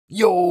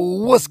Yo,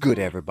 what's good,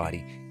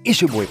 everybody? It's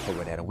your boy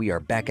Poet, and we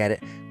are back at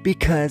it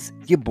because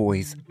your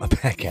boys are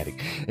back at it.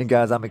 And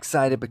guys, I'm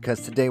excited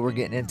because today we're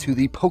getting into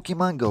the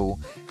Pokemon Go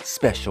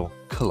special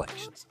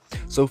collections.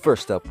 So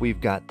first up, we've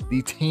got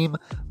the Team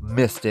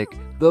Mystic,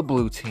 the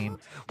blue team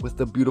with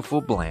the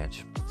beautiful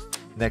Blanche.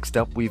 Next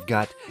up, we've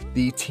got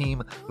the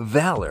Team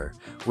Valor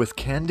with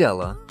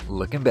Candela,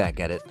 looking back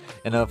at it.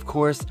 And of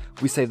course,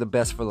 we save the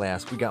best for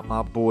last. We got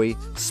my boy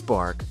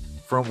Spark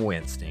from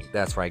Winstinct.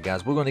 That's right,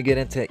 guys. We're going to get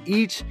into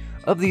each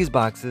of these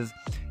boxes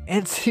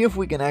and see if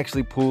we can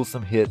actually pull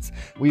some hits.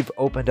 We've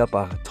opened up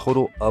a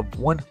total of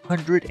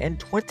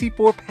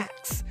 124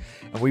 packs,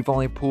 and we've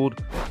only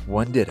pulled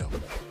one Ditto,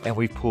 and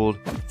we've pulled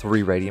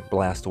 3 Radiant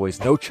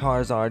Blastoise, no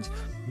Charizards,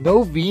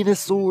 no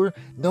Venusaur,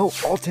 no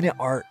alternate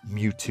art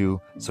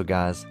Mewtwo. So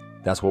guys,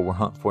 that's what we're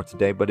hunting for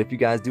today. But if you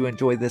guys do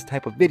enjoy this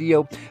type of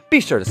video, be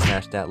sure to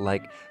smash that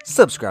like,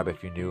 subscribe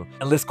if you're new,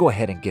 and let's go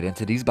ahead and get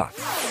into these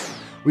boxes.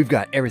 We've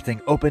got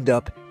everything opened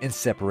up and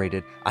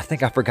separated. I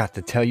think I forgot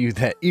to tell you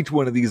that each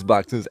one of these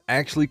boxes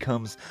actually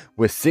comes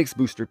with 6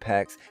 booster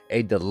packs,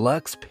 a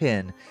deluxe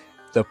pin,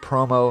 the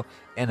promo,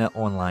 and an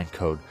online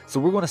code. So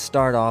we're going to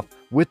start off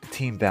with the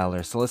Team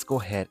Valor. So let's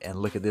go ahead and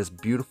look at this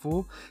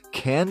beautiful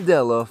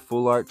Candela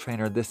full art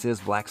trainer. This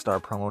is Black Star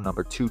promo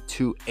number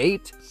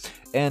 228.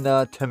 And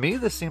to me,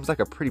 this seems like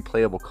a pretty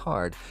playable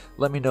card.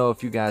 Let me know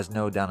if you guys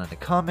know down in the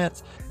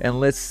comments. And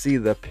let's see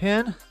the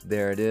pin.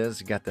 There it is.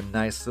 You got the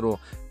nice little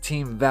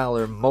Team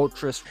Valor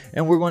Moltres.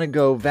 And we're going to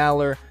go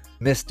Valor,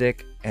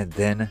 Mystic, and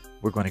then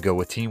we're going to go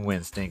with Team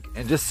Winstinct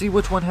and just see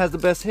which one has the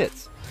best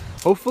hits.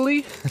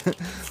 Hopefully,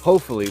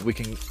 hopefully we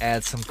can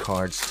add some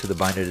cards to the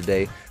binder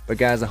today. But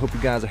guys, I hope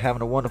you guys are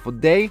having a wonderful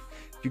day.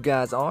 If you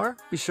guys are,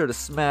 be sure to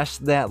smash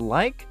that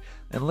like.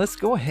 And let's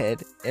go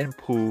ahead and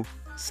pull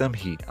some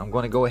heat. I'm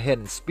going to go ahead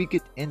and speak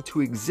it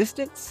into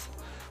existence.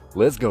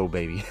 Let's go,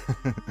 baby.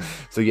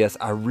 So yes,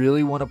 I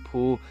really want to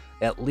pull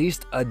at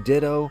least a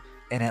Ditto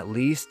and at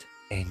least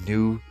a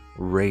new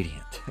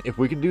Radiant. If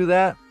we can do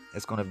that,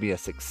 it's going to be a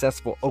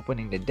successful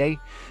opening today.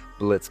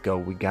 But let's go.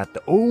 We got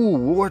the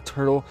War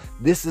Turtle.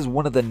 This is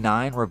one of the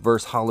 9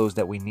 reverse hollows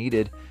that we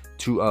needed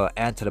to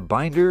add to the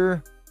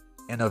binder,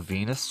 and a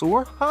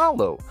Venusaur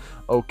hollow.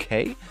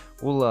 Okay,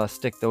 we'll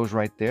stick those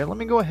right there. Let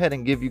me go ahead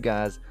and give you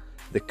guys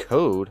the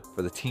code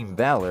for the Team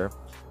Valor,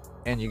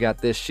 and you got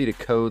this sheet of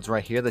codes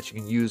right here that you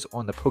can use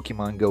on the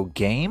Pokemon Go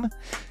game.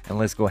 And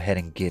let's go ahead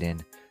and get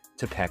in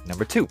to pack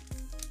number 2.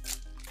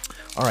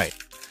 All right,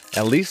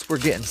 at least we're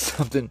getting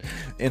something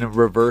in a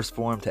reverse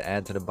form to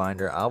add to the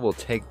binder. I will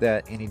take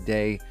that any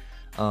day.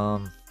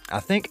 I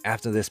think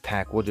after this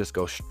pack we'll just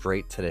go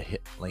straight to the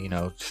hit,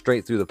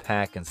 straight through the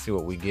pack and see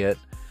what we get,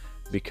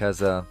 because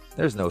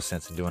there's no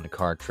sense in doing the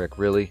card trick,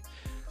 really.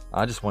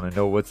 I just want to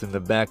know what's in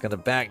the back of the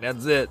pack.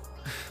 That's it.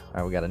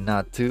 All right, we got a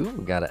Natu,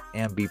 we got an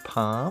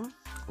Ambipom,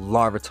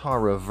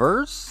 Larvitar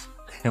Reverse,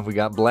 and we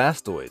got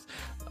Blastoise.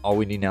 All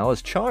we need now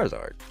is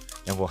Charizard,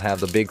 and we'll have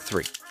the big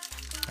 3.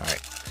 All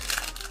right,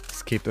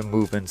 let's keep it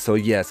moving. So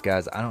yes,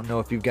 guys, I don't know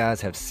if you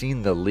guys have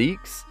seen the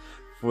leaks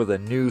for the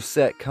new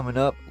set coming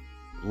up,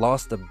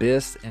 Lost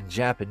Abyss in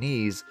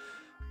Japanese,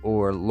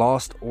 or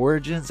Lost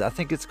Origins, I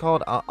think it's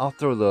called. I'll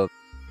throw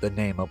the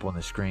name up on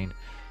the screen.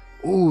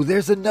 Ooh,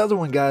 there's another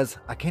one, guys.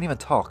 I can't even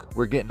talk.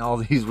 We're getting all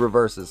these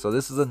reverses. So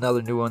this is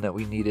another new one that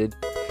we needed.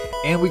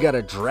 And we got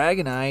a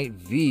Dragonite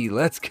V.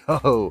 Let's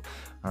go.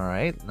 All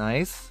right,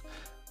 nice.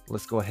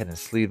 Let's go ahead and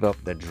sleeve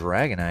up the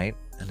Dragonite.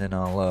 And then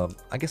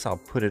I guess I'll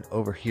put it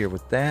over here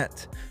with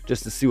that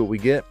just to see what we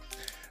get.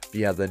 But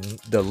yeah,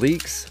 the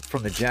leaks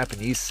from the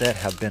Japanese set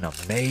have been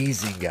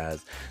amazing,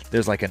 guys.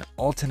 There's like an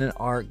alternate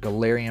art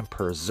Galarian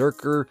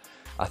Berserker.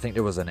 I think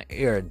there was an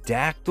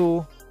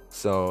Aerodactyl.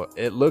 So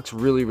it looks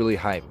really, really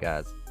hype,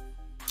 guys.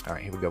 All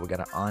right, here we go. We got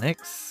an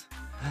Onyx,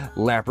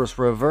 Lapras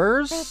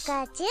Reverse,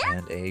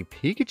 and a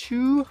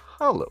Pikachu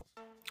Hollow.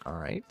 All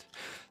right,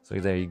 so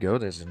there you go.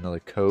 There's another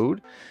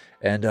code.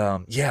 And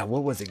yeah,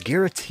 what was it?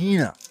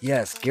 Giratina.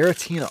 Yes,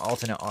 Giratina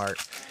alternate art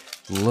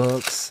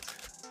looks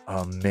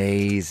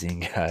amazing,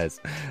 guys.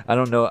 I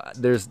don't know.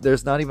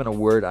 There's not even a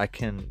word I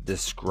can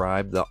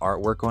describe the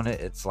artwork on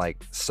it. It's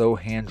like so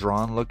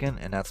hand-drawn looking,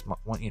 and that's my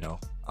one,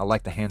 I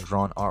like the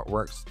hand-drawn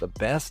artworks the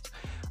best.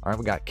 All right,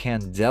 we got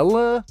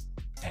Candela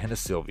and a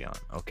Sylveon.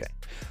 Okay,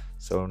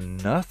 so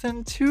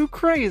nothing too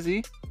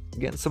crazy.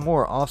 Getting some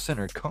more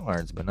off-center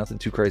cards, but nothing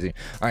too crazy.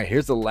 All right,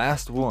 here's the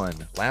last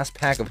one. Last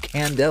pack of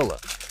Candela.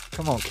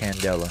 Come on,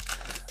 Candela.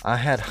 I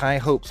had high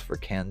hopes for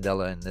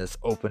Candela in this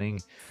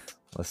opening.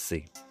 Let's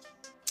see.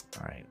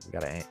 All right, we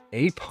got an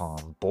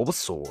Apom,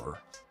 Bulbasaur,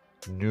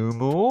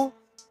 Numel,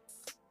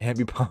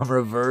 Ambipom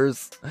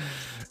Reverse,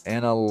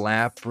 and a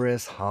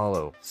Lapras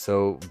Hollow.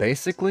 So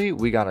basically,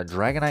 we got a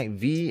Dragonite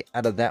V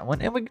out of that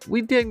one, and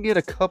we did get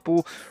a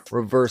couple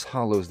reverse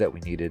hollows that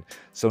we needed.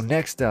 So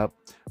next up,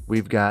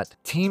 we've got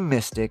Team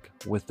Mystic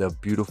with the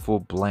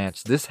beautiful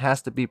Blanche. This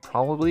has to be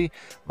probably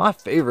my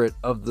favorite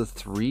of the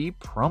 3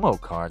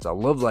 promo cards. I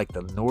love like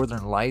the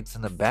Northern Lights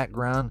in the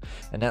background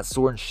and that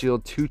Sword and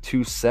Shield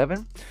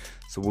 227.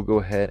 So we'll go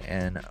ahead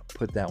and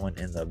put that one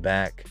in the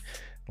back.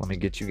 Let me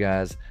get you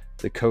guys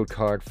the code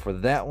card for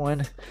that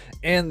one.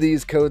 And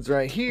these codes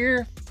right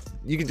here,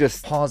 you can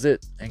just pause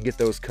it and get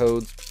those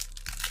codes.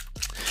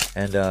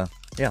 And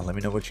yeah, let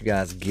me know what you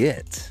guys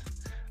get.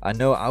 I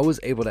know I was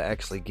able to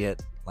actually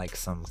get like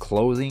some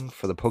clothing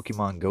for the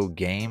Pokemon Go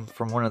game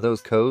from one of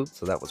those codes,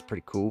 so that was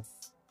pretty cool.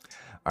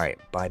 All right,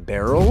 by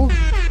barrel.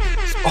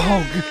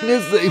 Oh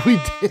goodness, we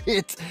did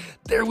it.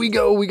 There we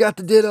go. We got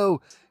the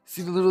Ditto.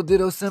 See the little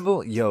Ditto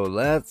symbol? Yo,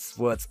 that's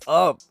what's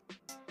up.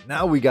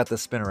 Now we got the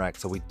Spinnerack.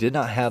 So we did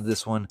not have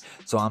this one,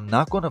 so I'm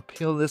not going to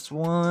peel this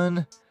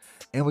one.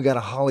 And we got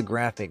a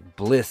holographic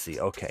Blissey.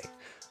 Okay.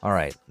 All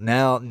right.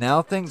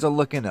 Now things are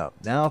looking up.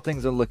 Now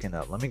things are looking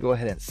up. Let me go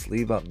ahead and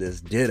sleeve up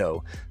this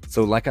Ditto.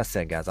 So like I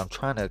said, guys, I'm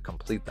trying to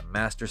complete the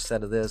master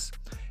set of this.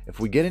 If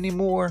we get any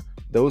more,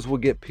 those will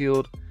get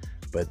peeled.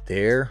 But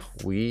there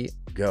we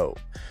go.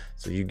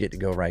 So you get to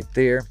go right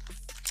there.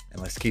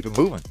 And let's keep it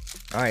moving.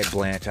 All right,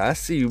 Blanche. I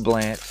see you,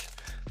 Blanche,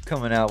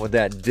 coming out with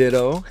that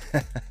Ditto.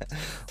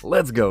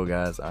 Let's go,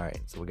 guys. All right.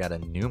 So we got a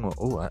Numa.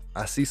 Oh,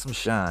 I see some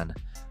shine.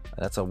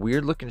 That's a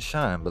weird looking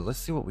shine. But let's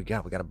see what we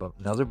got. We got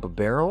another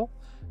Babarrel.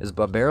 Is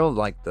Babarrel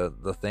like the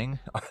thing?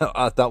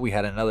 I thought we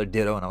had another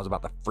Ditto and I was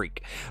about to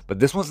freak. But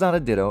this one's not a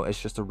Ditto.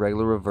 It's just a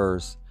regular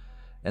reverse.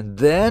 And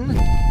then,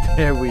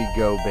 there we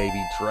go,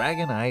 baby.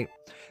 Dragonite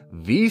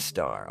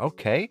V-Star.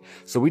 Okay.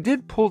 So we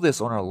did pull this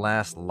on our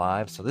last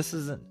live. So this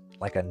isn't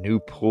like a new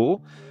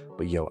pull.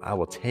 But yo, I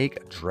will take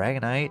a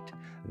Dragonite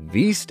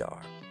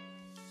V-Star.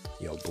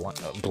 Yo,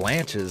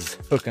 Blanche is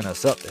hooking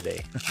us up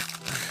today.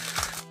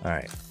 All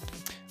right.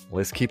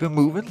 Let's keep it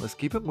moving. Let's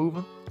keep it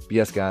moving. But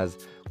yes, guys,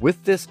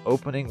 with this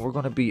opening, we're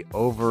going to be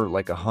over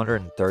like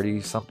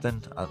 130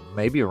 something,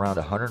 maybe around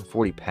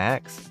 140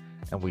 packs.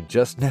 And we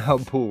just now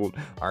pulled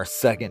our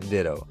second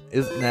Ditto.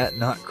 Isn't that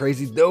not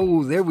crazy?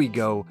 Oh, there we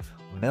go.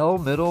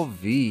 Melmetal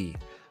V.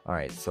 All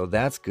right, so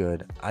that's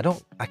good. I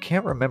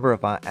can't remember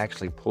if I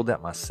actually pulled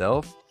that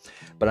myself,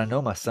 but I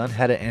know my son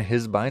had it in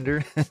his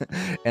binder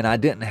and I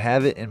didn't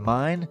have it in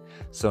mine.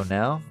 So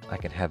now I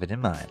can have it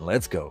in mine.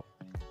 Let's go.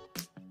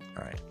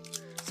 All right.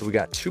 So we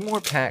got 2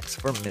 more packs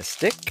for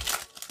Mystic.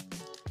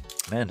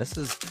 Man, this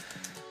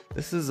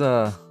is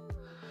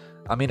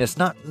I mean, it's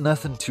not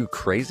nothing too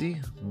crazy,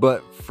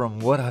 but from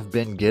what I've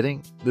been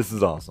getting, this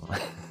is awesome. All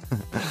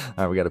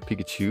right, we got a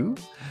Pikachu.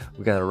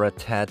 We got a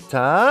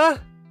Rattata.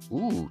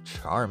 Ooh,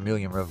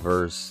 Charmeleon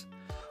reverse.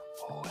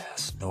 Oh, yeah,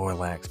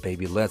 Snorlax,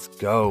 baby. Let's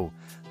go.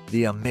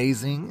 The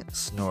amazing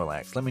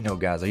Snorlax. Let me know,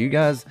 guys. Are you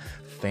guys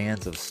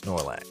fans of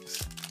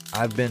Snorlax?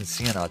 I've been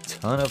seeing a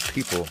ton of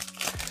people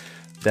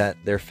that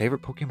their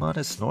favorite Pokemon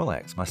is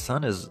Snorlax. My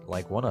son is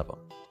like one of them.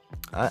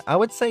 I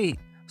would say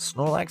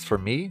Snorlax for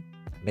me,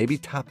 maybe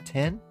top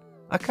 10.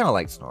 I kind of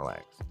like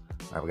Snorlax.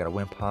 All right, we got a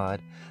Wimpod,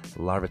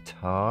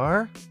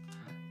 Larvitar,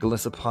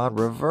 Golisopod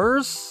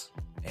reverse,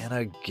 and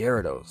a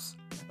Gyarados.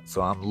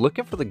 So I'm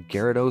looking for the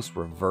Gyarados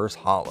reverse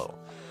holo.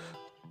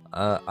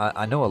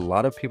 I know a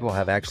lot of people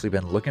have actually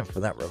been looking for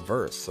that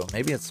reverse, so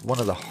maybe it's one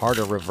of the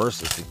harder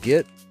reverses to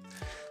get.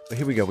 But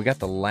here we go. We got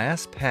the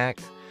last pack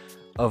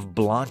of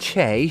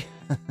Blanche.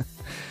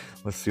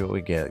 Let's see what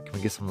we get. Can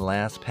we get some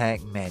last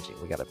pack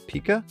magic? We got a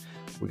Pika.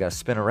 We got a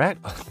Spinnerack.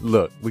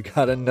 Look, we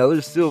got another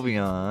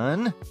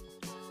Sylveon.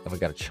 And we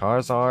got a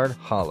Charizard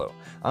holo.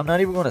 I'm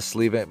not even going to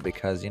sleeve it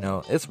because, you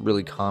know, it's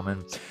really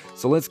common.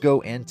 So let's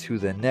go into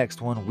the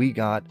next one. We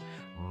got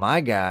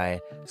my guy,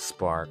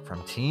 Spark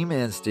from Team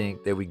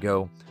Instinct. There we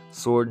go.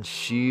 Sword and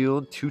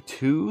Shield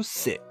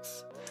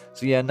 226.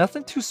 So yeah,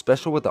 nothing too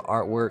special with the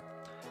artwork.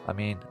 I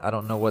mean, I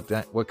don't know what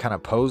kind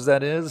of pose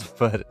that is,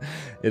 but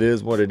it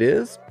is what it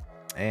is.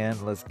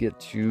 And let's get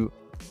to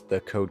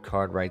the code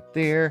card right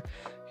there.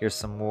 Here's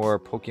some more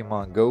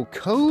Pokemon Go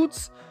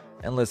codes,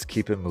 and let's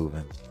keep it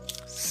moving.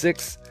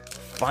 6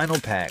 final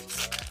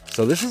packs.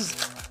 So this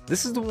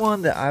is the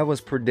one that I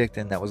was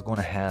predicting that was going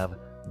to have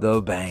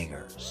the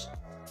bangers.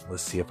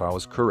 Let's see if I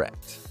was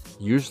correct.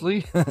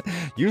 Usually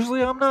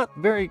I'm not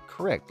very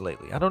correct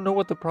lately. I don't know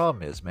what the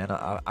problem is, man.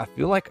 I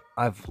feel like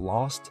I've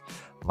lost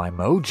my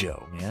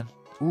mojo, man.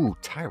 Ooh,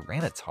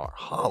 Tyranitar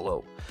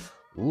holo,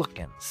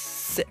 looking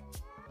sick.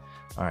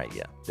 All right,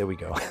 yeah, there we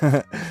go.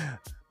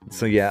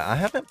 So yeah, I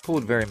haven't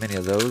pulled very many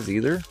of those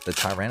either, the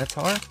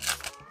Tyranitar.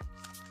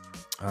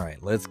 All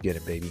right, let's get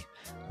it, baby.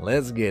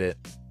 Let's get it.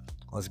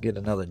 Let's get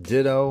another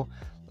Ditto.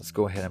 Let's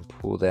go ahead and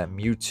pull that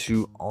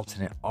Mewtwo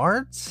alternate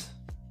art.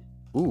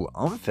 Ooh,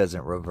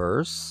 Unpheasant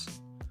reverse.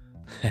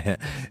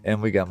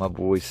 And we got my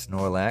boy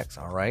Snorlax.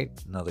 All right,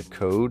 another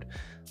code.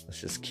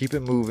 Let's just keep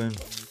it moving.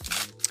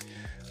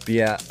 But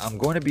yeah, I'm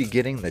going to be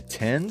getting the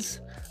 10s.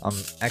 I'm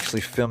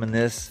actually filming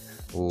this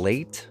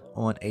late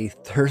on a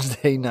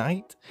Thursday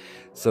night.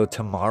 So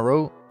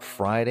tomorrow,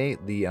 Friday,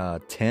 the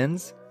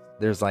 10s,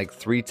 there's like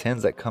 3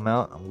 10s that come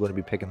out. I'm going to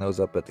be picking those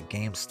up at the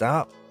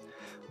GameStop.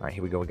 All right,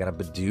 here we go. We got a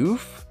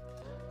Bidoof,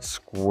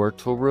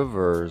 Squirtle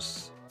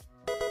reverse.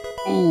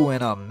 Ooh,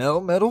 and a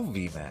Melmetal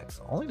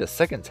VMAX. Only the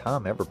second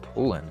time ever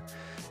pulling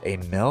a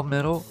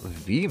Melmetal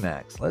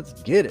VMAX. Let's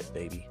get it,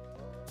 baby.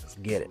 Let's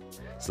get it.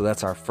 So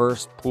that's our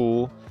first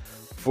pull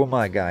for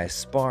my guy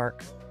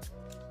Spark.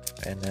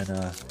 And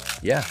then,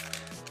 yeah,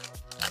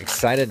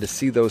 excited to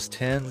see those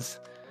 10s.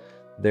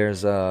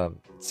 There's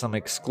some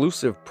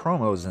exclusive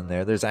promos in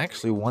there. There's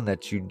actually one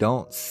that you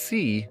don't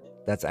see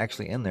that's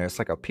actually in there. It's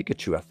like a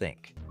Pikachu, I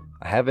think.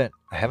 I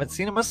haven't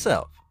seen it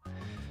myself.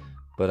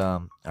 But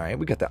all right,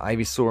 we got the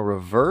Ivysaur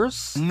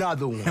reverse.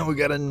 Another one. And we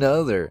got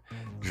another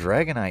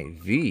Dragonite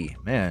V.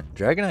 Man,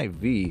 Dragonite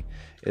V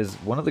is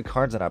one of the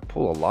cards that I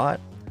pull a lot.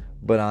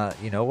 But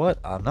you know what?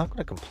 I'm not going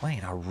to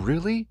complain. I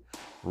really,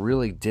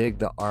 really dig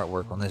the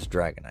artwork on this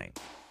Dragonite.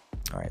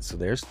 All right, so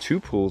there's 2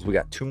 pulls. We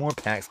got 2 more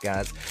packs,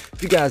 guys.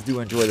 If you guys do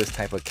enjoy this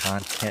type of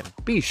content,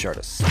 be sure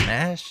to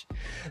smash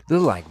the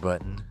like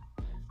button.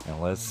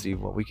 And let's see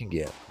what we can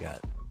get. We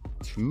got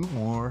 2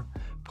 more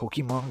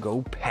Pokemon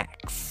Go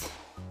packs.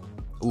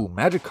 Ooh,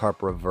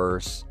 Magikarp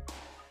reverse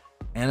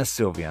and a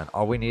Sylveon.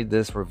 All we need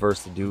this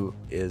reverse to do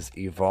is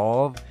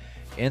evolve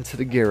into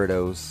the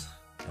Gyarados,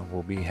 and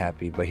we'll be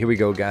happy. But here we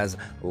go, guys.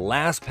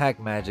 Last pack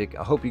magic.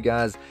 I hope you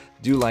guys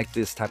do like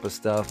this type of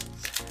stuff.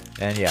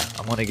 And yeah,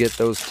 I'm gonna get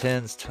those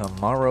 10s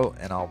tomorrow,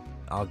 and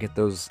I'll get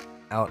those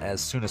out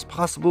as soon as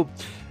possible.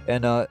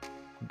 And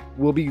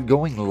we'll be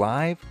going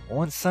live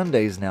on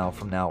Sundays now.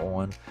 From now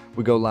on,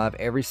 we go live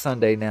every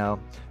Sunday now,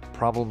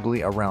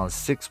 probably around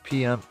 6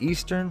 p.m.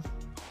 Eastern.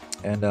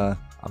 And I'm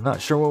not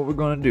sure what we're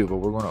going to do, but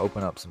we're going to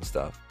open up some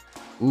stuff.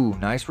 Ooh,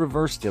 nice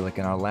reverse Steelix,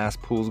 and our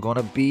last pool is going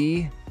to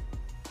be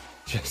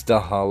just a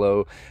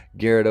hollow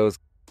Gyarados.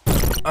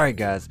 Alright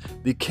guys,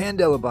 the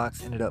Candela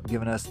box ended up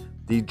giving us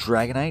the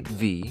Dragonite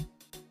V.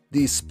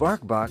 The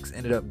Spark box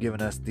ended up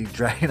giving us the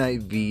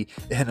Dragonite V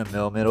and a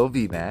Melmetal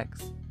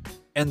VMAX.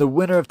 And the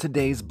winner of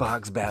today's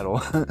box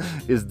battle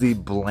is the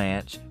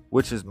Blanche,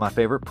 which is my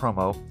favorite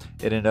promo.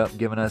 It ended up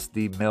giving us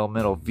the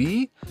Melmetal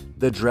V,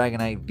 the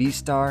Dragonite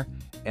V-Star,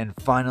 and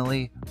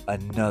finally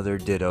another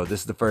Ditto.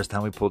 This is the first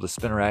time we pulled a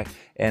Spinnerack,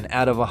 and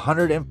out of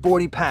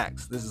 140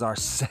 packs, this is our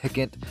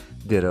second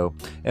Ditto.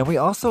 And we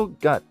also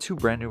got 2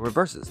 brand new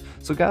reverses.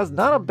 So guys,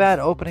 not a bad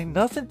opening,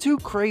 nothing too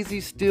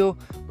crazy still,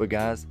 but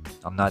guys,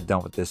 I'm not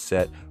done with this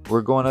set.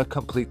 We're going to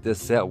complete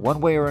this set one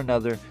way or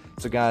another.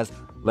 So guys,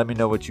 let me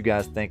know what you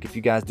guys think. If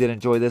you guys did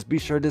enjoy this, be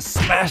sure to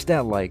smash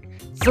that like,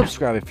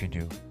 subscribe if you're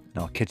new, and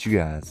I'll catch you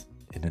guys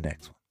in the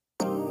next one.